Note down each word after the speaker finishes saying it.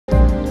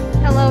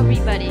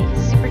everybody,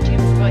 Super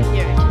Boy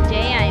here.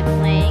 Today I am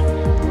playing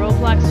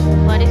Roblox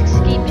Flood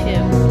Escape 2.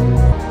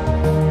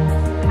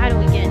 How do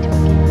we get into a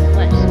game of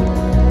Flood Escape?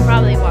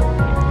 Probably walk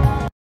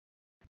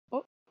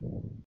here.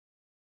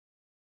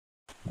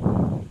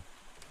 Oh.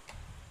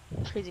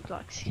 Crazy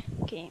Blocks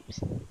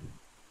games.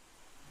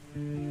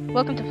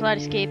 Welcome to Flood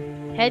Escape.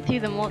 Head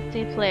through the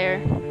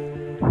multiplayer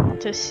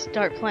to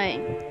start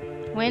playing.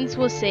 Wins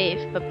will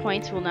save, but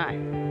points will not.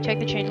 Check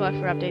the changelog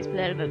for updates.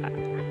 Blah, blah,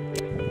 blah.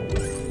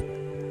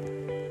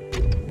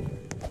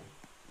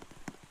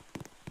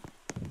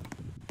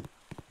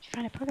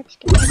 Find a product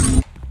skill.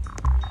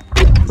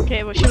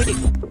 Okay, what should we do?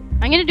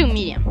 I'm gonna do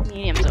medium.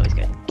 Medium's always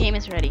good. Game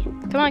is ready.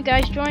 Come on,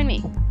 guys, join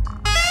me.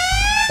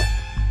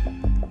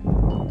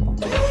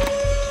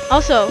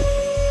 Also,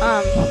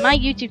 my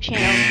YouTube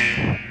channel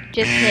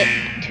just hit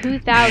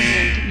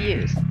 2,000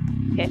 views.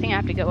 Okay, I think I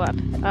have to go up.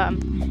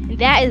 And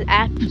that is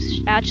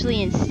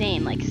actually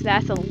insane. Like,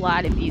 that's a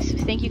lot of views. So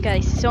thank you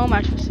guys so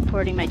much for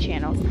supporting my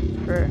channel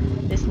for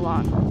this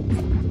long.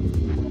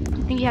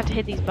 I think you have to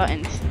hit these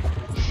buttons.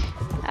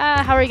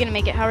 How are you gonna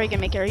make it? How are you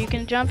gonna make it? Are you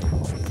gonna jump?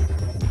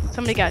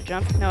 Somebody got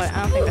jumped. No, I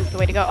don't think that's the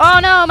way to go. Oh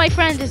no, my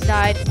friend just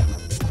died.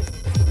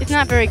 It's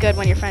not very good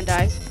when your friend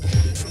dies.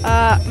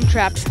 I'm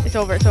trapped. It's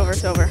over, it's over,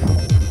 it's over.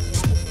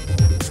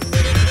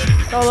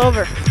 It's all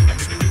over.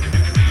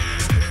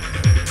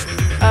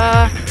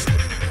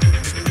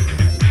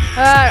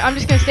 I'm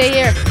just gonna stay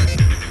here.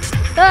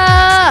 Okay,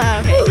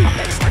 that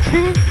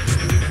didn't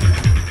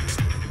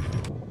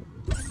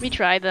work. We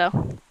tried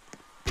though.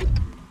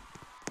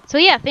 So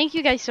yeah, thank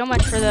you guys so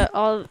much for the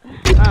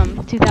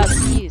 2,000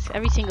 views,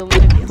 every single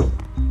one of you.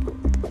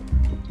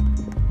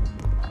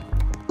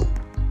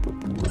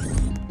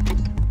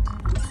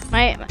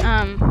 I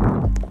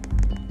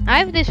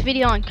have this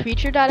video on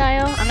creature.io.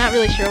 I'm not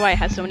really sure why it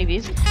has so many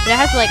views, but it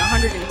has like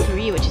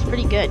 103, which is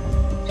pretty good.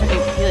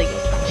 It's really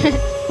good.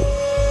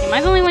 Am I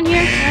the only one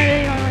here? Am I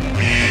really the only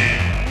one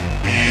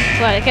here?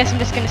 So I guess I'm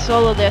just gonna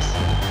solo this.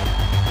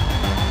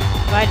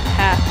 Divide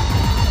path.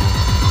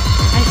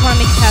 I just want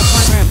to make it past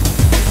one room.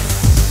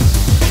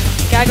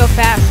 Gotta go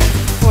fast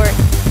before it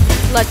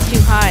floods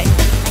too high.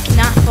 I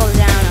cannot fall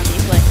down on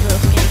these like little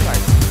skinny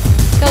parts.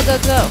 Go,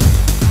 go, go.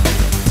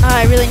 Oh,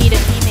 I really need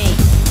a teammate.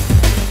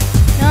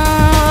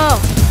 No!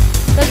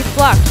 Look, it's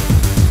blocked.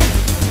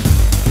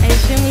 I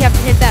assume we have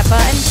to hit that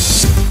button.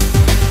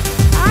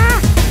 Ah!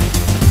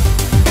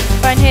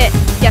 Button hit.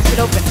 Yes, it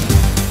opened.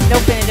 It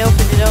opened, it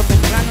opened, it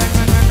opened. Run, run,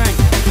 run, run, run.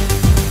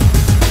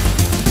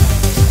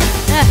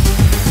 Ah!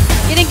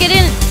 Get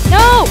in!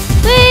 No!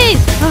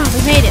 Please! Oh,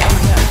 we made it. Oh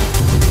my god.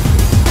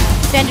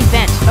 Extended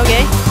vent.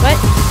 Okay. What?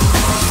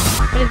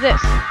 What is this?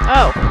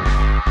 Oh.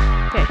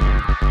 Okay.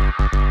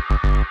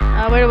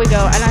 Where do we go?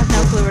 I don't have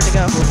no clue where to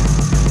go.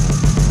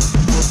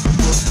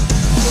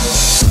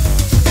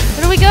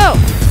 Where do we go?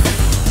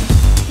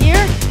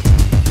 Here?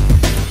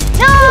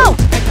 No!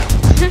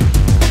 I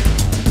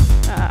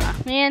fell.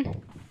 Man.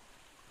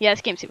 Yeah,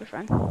 this game's super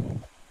fun.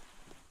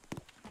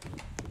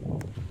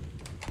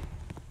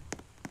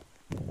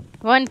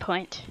 1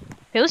 point.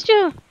 Okay, let's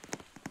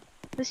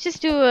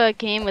just do a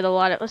game with a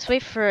lot of. Let's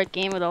wait for a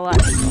game with a lot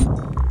of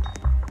people.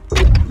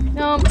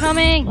 No, I'm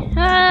coming.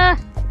 Ah!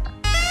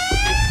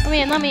 Let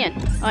me in. Let me in.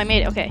 Oh, I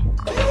made it. Okay.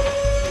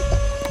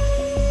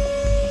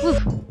 Woo.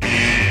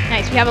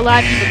 Nice. We have a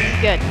lot of people. This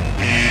is good.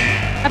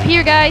 Up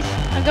here, guys.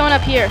 I'm going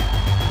up here.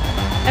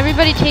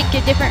 Everybody take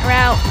a different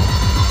route.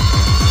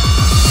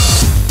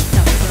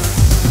 No.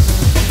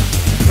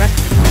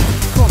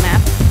 Cool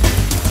map.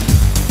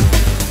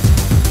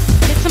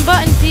 Hit some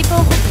buttons,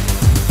 people.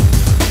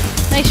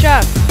 Nice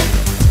job.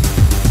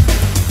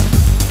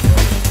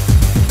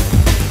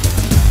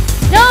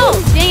 No!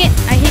 Dang it!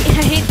 I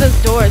hate those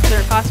doors. They're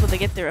impossible to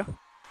get through.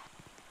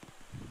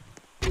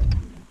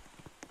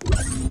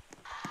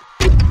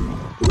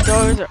 The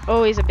doors are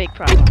always a big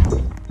problem.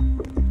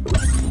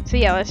 So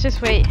yeah, let's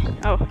just wait.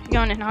 Oh, you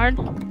going in hard?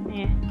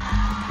 Yeah.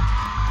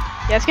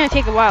 Yeah, it's gonna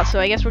take a while, so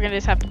I guess we're gonna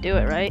just have to do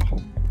it, right?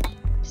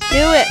 Let's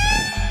do it!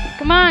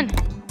 Come on!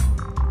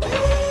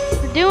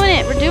 We're doing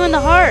it! We're doing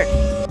the hard!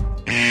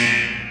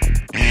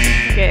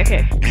 Okay,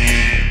 okay.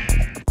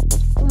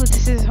 Ooh,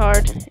 this is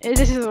hard.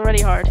 This is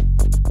already hard.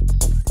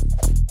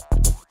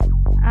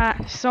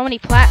 So many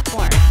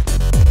platforms.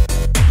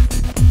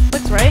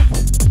 Looks right.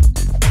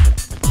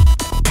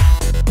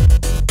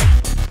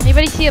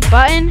 Anybody see a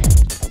button?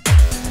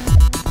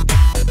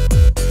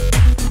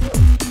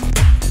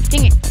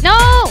 Dang it.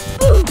 No!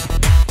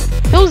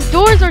 Those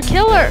doors are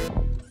killer!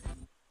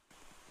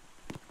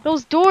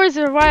 Those doors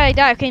are why I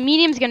die. Okay,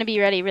 medium's gonna be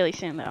ready really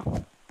soon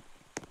though.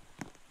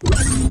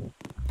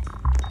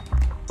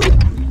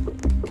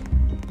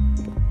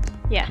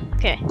 Yeah,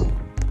 okay.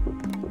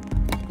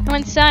 Come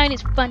inside,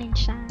 it's fun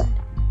inside.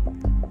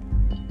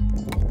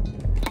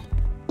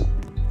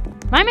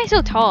 Why am I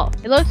so tall?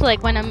 It looks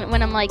like when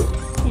I'm like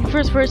in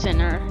first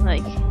person or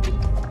like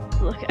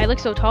look, I look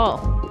so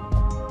tall.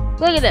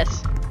 Look at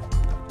this.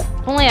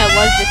 If only I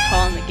was this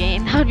tall in the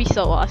game, that would be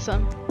so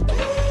awesome. But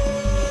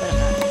I'm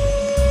not.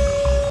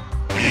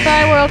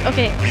 Goodbye world.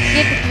 Okay,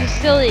 escape the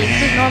facility.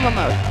 This is normal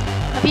mode.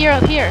 Up here,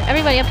 up here.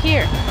 Everybody up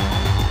here.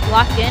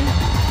 Locked in.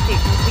 Okay,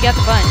 we got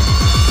the button.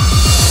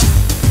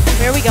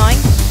 Where are we going?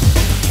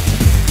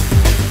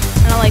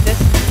 I don't like this.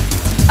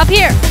 Up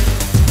here!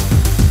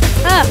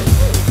 Ah!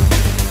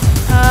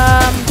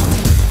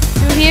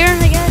 Through here,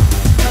 I guess?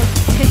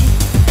 Okay.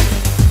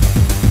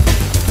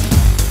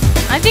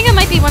 I think I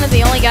might be one of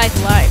the only guys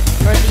alive.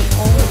 Or the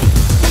only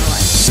one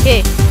alive.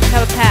 Okay, we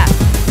have a path.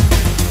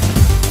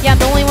 Yeah, I'm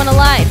the only one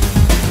alive.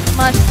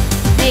 Must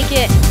make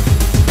it.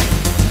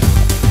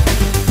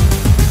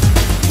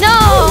 No!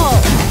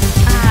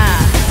 Ah,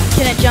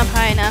 couldn't jump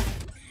high enough.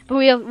 But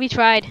we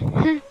tried.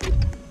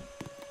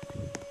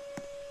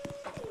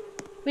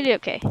 We did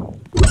okay.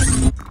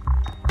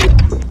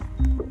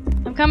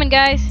 I'm coming,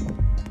 guys.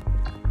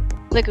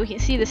 Look, we can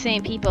see the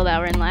same people that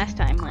were in last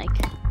time, like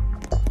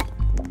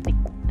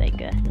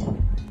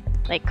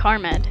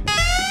Carmad.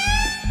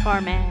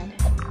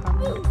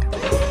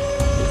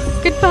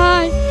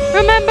 Goodbye.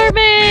 Remember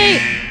me.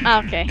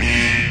 Okay.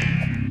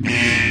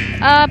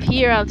 Up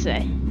here, I'll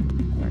say.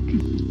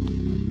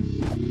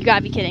 You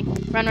gotta be kidding.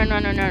 Run.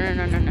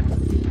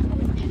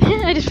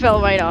 I just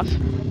fell right off.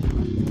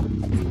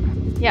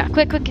 Yeah,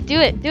 quick, do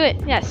it,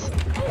 yes.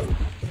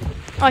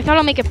 Oh, I thought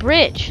I'll make a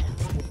bridge.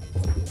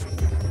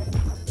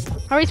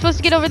 How are we supposed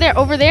to get over there?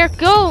 Over there?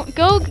 Go,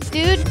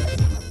 dude.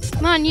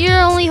 Come on, you're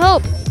your only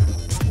hope.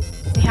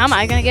 Wait, how am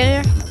I gonna get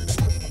here?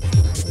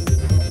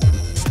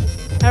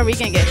 How are we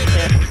gonna get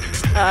there?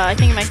 I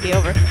think it might be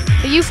over.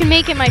 But you can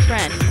make it, my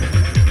friend.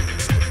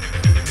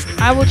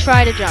 I will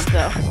try to jump,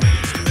 though.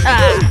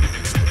 Ah.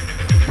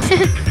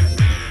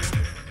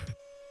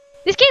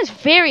 This game's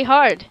very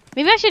hard.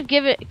 Maybe I should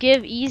give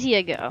easy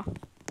a go.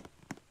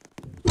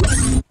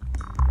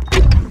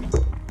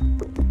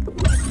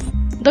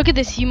 Look at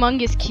this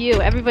humongous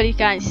queue. Everybody's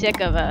gotten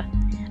sick of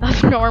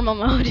normal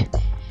mode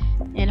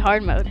and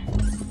hard mode.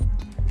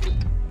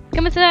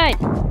 Come inside.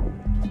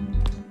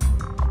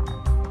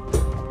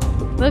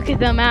 Look at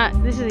the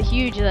amount. This is a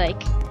huge,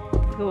 like,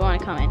 who want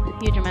to come in?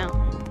 Huge amount.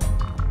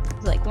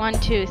 It's like 1,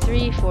 2,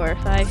 3, 4,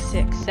 5,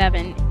 6,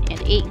 7,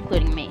 and 8,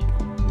 including me.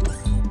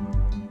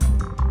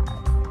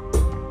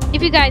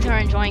 If you guys are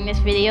enjoying this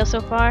video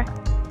so far,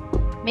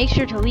 make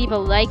sure to leave a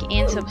like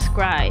and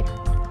subscribe.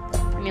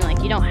 I mean,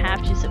 like, you don't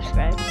have to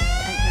subscribe.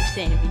 I'm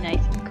saying it'd be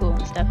nice and cool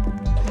and stuff.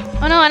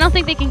 Oh no, I don't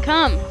think they can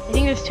come. I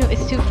think it's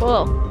too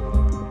full.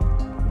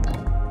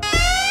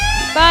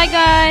 Bye,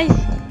 guys.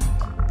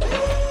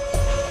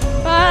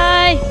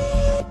 Bye.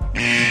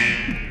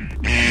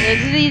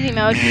 This is easy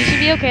mode. We should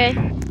be okay.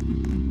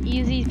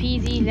 Easy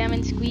peasy,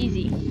 lemon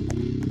squeezy.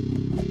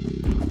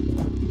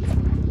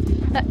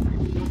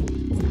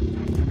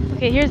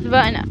 Okay, here's the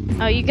button.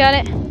 Oh, you got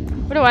it?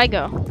 Where do I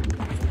go?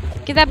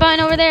 Get that button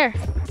over there.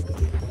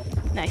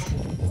 Nice.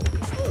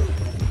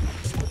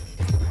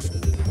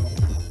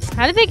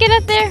 How did they get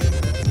up there?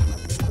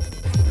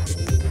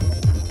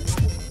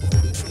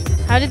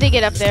 How did they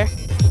get up there?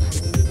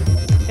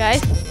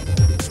 Guys?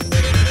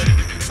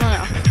 Oh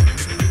no.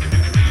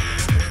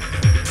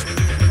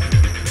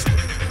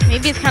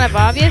 Maybe it's kind of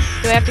obvious.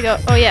 Do I have to go?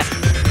 Oh, yes.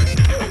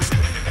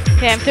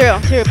 Okay, I'm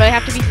through, but I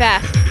have to be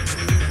fast.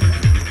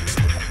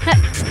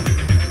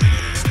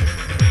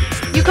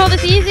 You call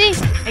this easy?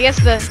 I guess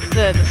the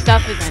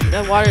stuff isn't.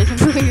 The water isn't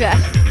moving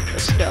fast. The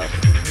stuff.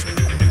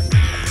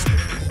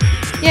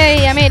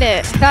 Yay, I made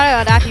it. I thought I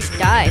would actually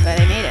die, but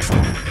I made it.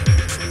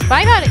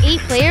 5 out of 8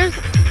 players?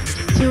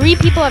 3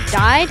 people have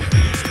died?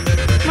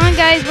 Come on,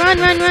 guys. Run.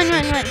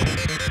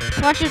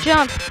 Watch your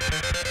jump.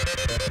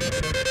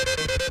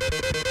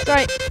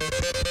 Sorry.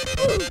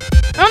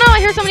 Oh no,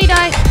 I heard somebody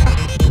die.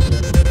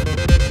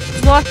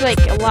 We lost, like,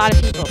 a lot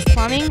of people.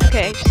 Plumbing?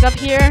 Okay, just up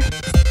here.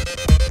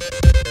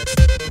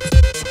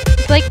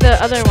 Like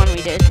the other one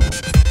we did.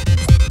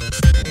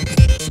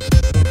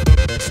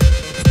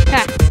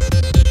 Ha.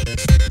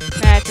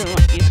 That doesn't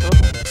look useful.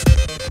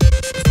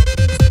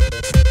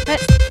 What?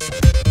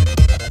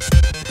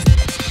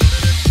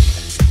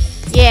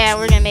 Yeah,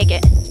 we're gonna make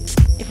it.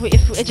 If we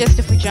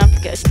jump,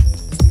 good.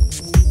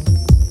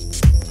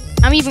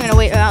 I'm even gonna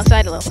wait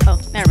outside a little. Oh,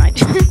 never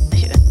mind. I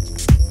should've.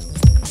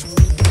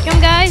 Come,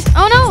 guys.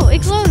 Oh no,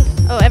 it closed.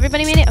 Oh,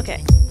 everybody made it.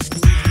 Okay.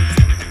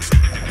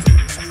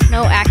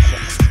 No access.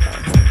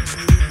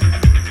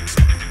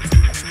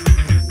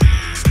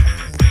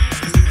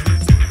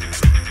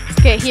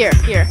 Okay, here.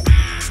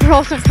 We're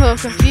all so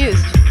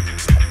confused.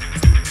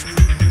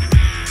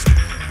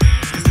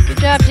 Good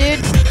job, dude.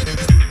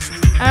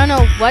 I don't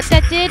know what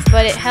that did,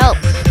 but it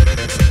helped.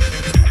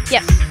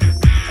 Yes.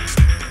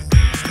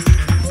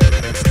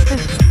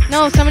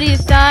 No, somebody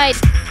just died.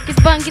 Get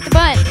the button.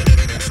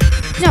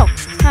 No.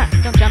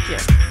 Don't jump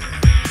here.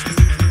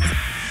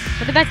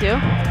 What did that do?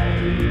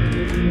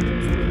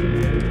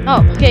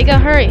 Oh, okay, go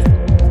hurry.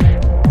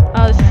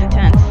 Oh, this is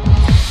intense.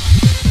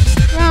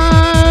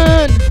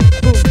 Run!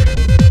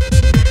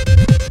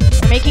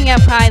 Making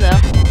out pie though.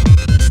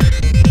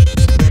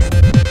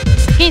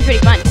 This game's pretty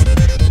fun.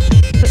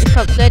 It's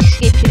called Dead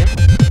Escape 2.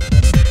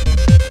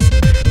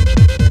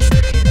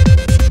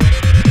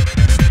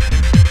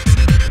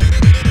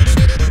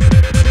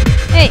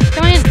 Hey,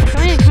 come on.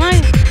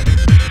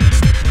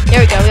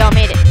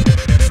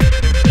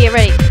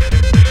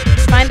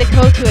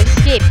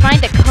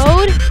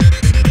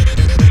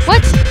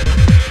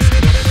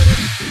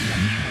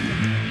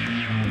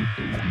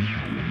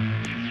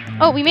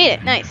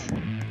 it. Nice.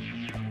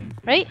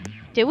 Right?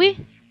 Did we?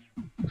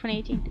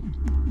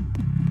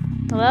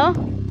 2018. Hello?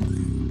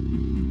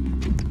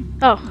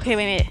 Oh, okay,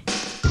 we made it.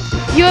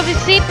 You have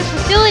escaped the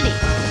facility!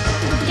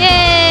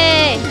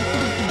 Yay!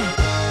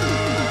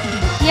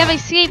 You have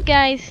escaped,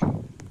 guys.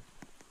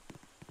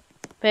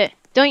 But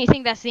don't you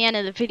think that's the end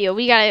of the video?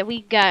 We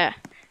gotta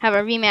have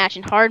a rematch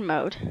in hard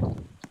mode.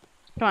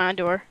 Come on,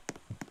 door.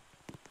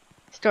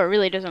 This door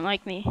really doesn't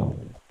like me.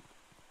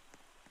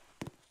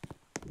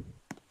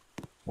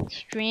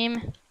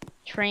 Extreme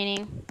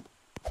training.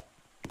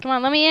 Come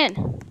on, let me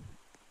in.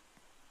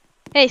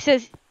 Hey, it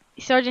says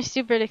Sergeant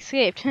Stupid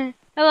escaped.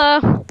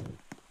 Hello.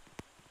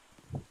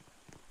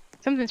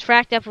 Something's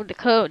fracked up with the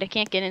code. I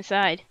can't get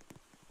inside.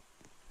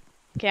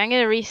 Okay, I'm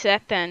gonna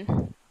reset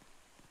then.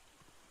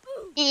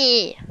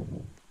 Yeah.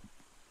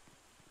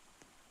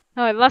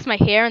 Oh, I lost my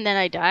hair and then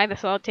I die.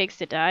 That's all it takes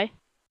to die.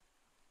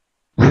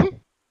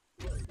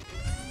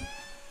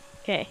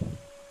 Okay.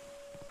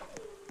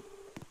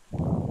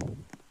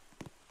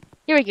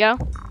 Here we go.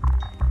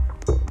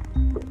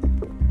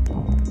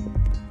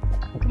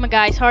 Come on,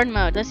 guys. Hard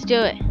mode. Let's do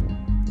it.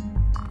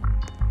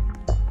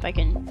 If I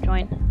can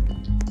join.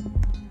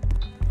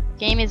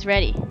 Game is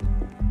ready.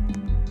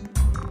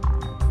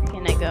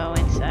 Can I go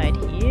inside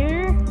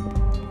here?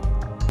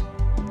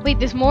 Wait,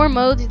 there's more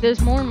modes.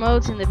 There's more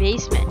modes in the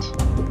basement.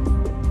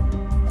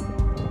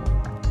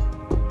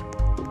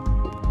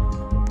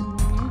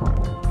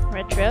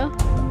 Retro.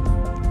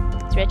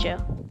 It's retro.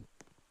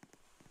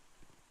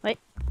 What?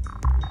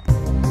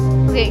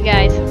 Okay,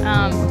 guys.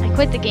 I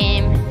quit the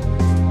game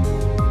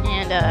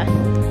and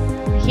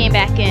came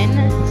back in.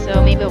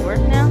 So maybe it'll work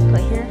now.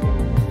 Play here.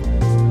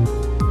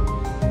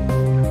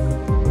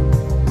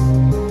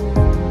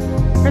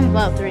 From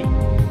level 3.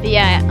 But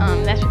yeah,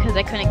 that's because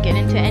I couldn't get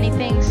into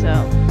anything, so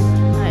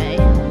I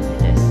did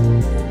this.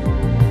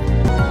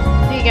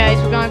 Hey guys,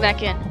 we're going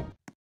back in.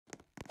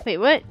 Wait,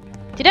 what?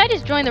 Did I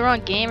just join the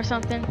wrong game or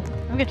something?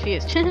 I'm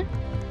confused.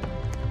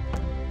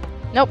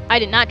 Nope, I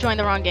did not join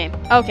the wrong game.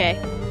 Okay.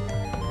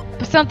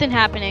 But something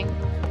happening.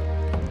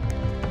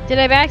 Did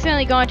I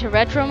accidentally go into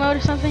retro mode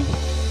or something?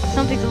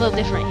 Something's a little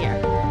different here.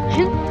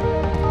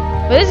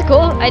 But this is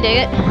cool, I dig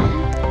it.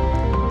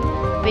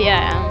 But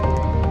yeah,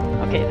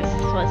 okay, this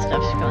flood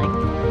stuff's going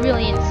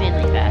really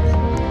insanely fast.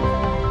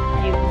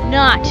 I do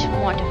not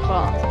want to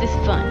fall. This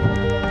is fun.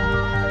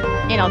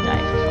 And I'll die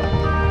for fun.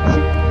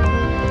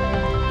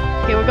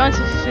 Okay, we're going to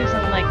do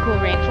something like cool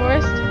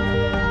rainforest.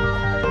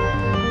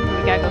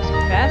 We gotta go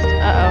super fast.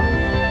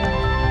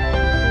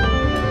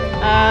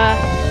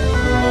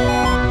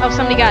 Oh,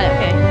 somebody got it,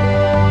 okay. I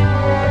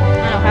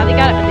don't know how they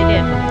got it, but they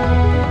did.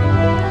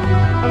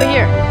 Over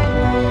here.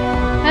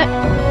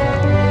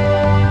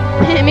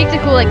 It makes a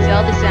cool like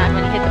Zelda sound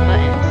when you hit the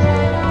buttons.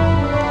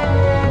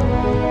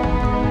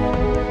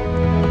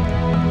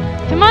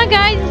 Come on,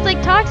 guys, it's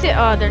like toxic.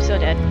 Oh, they're so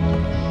dead.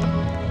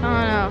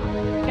 Oh no.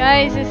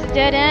 Guys, it's a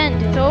dead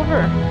end. It's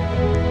over.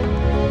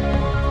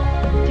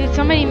 Did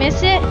somebody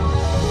miss it?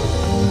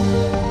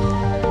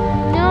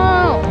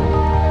 No!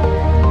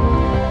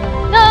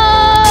 No!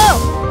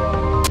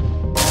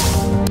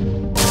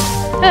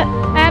 I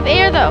have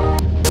air though.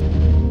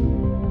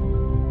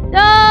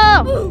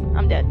 No!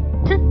 I'm dead.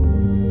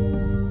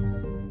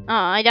 Oh,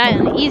 I died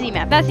on the easy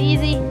map. That's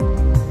easy.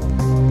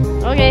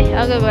 Okay,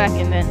 I'll go back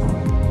in then.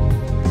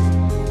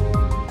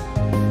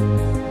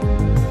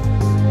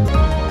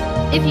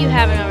 If you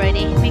haven't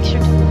already, make sure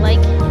to like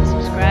and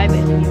subscribe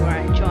if you are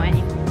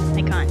enjoying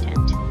the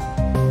content.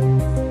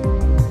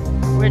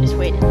 We're just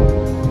waiting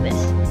for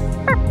this.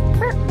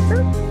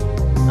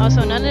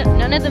 Also,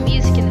 none of the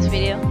music in this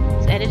video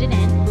is edited in.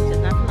 It does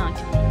not belong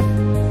to me.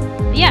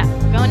 But yeah,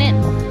 we're going in.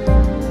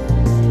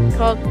 It's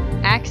called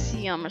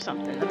Axiom or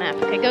something, the map.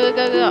 Okay, go, go,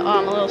 go, go. Oh,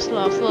 I'm a little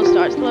slow. Slow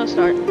start, slow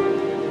start.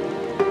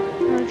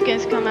 Let's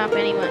get come up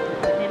anyway.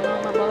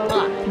 Blah, blah, blah,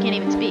 blah. I can't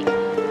even speak.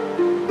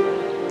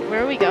 Where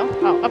do we go?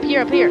 Oh, up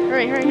here, up here.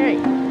 Hurry, hurry, hurry.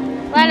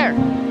 Ladder!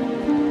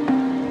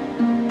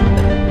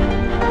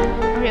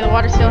 Okay, the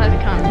water still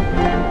hasn't come.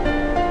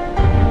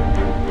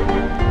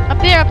 Up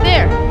there, up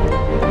there!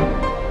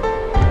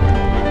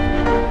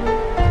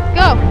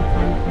 Go!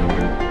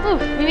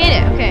 Oof, we made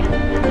it, okay.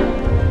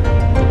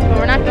 But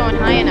we're not going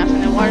high enough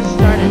and the water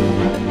started.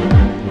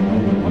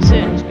 Well,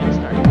 soon it's gonna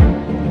start.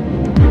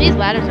 These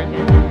ladders are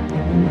good.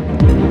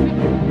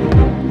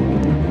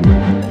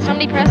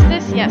 Somebody press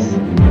this? Yes.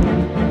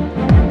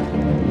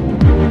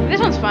 This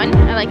one's fun.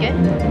 I like it.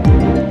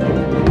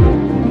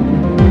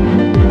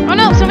 Oh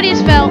no, somebody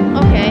just fell.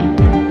 Okay.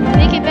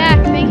 Take it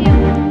back. Thank you.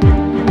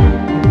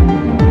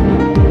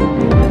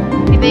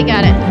 Okay, they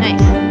got it.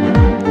 Nice.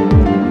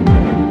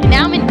 And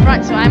now I'm in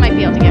front, so I might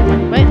be able to get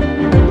one. What?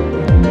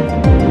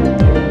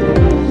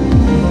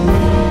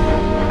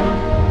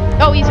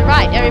 Oh, we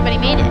survived. Everybody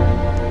made it.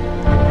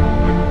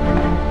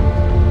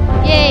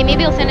 Yay,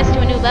 maybe it'll send us to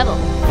a new level.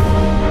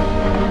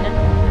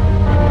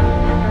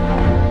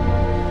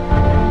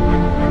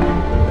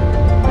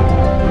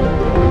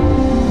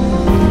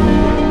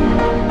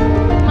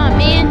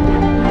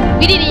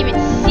 We didn't even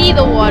see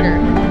the water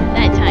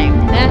that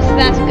time.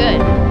 That's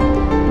good.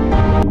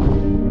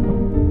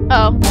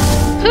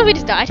 We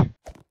just died.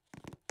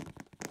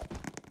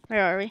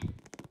 Where are we?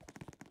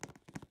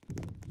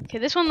 Okay,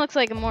 this one looks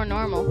like a more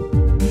normal.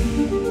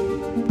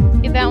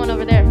 Get that one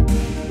over there.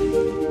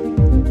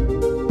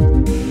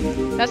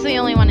 That's the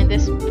only one in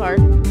this part.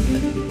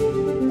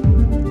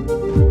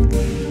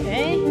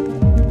 Okay.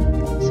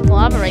 Some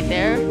lava right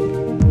there.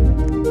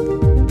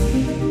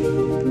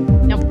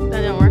 Nope,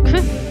 that didn't work.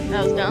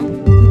 That was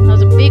dumb. That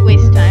was a big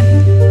waste of time.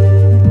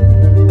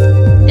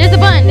 There's the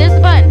button! There's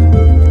the button!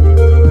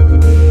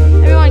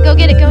 Everyone, go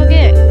get it! Go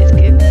get it! It's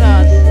good.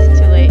 Oh, it's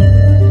too late.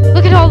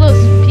 Look at all those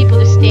people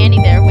just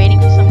standing there waiting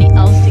for somebody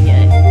else to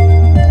get it.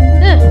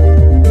 Ugh.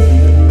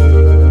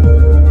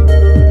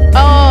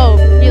 Oh,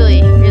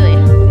 really? Really?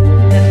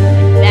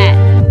 Definitely that.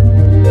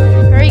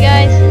 Hurry,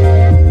 guys.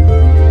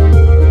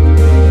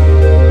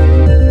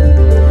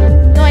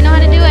 No, I know how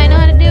to do it. I know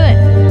how to do it.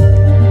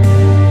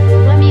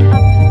 Let me up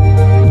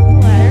the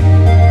ladder.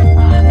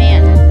 Oh,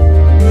 man.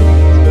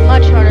 It's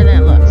much harder than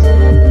it looks.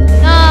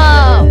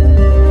 No!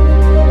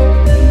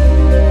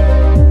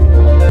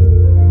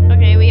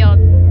 Okay, we all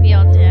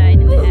died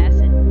in the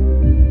acid.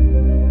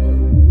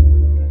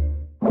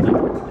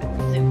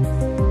 Zoom.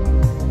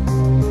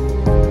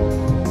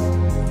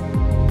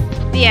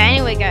 But yeah,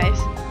 anyway, guys.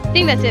 I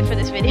think that's it for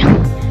this video.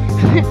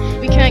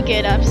 We couldn't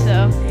get up,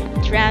 so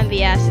drowned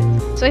the acid.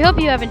 So I hope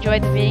you have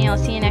enjoyed the video. I'll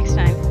see you next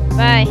time.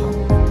 Bye.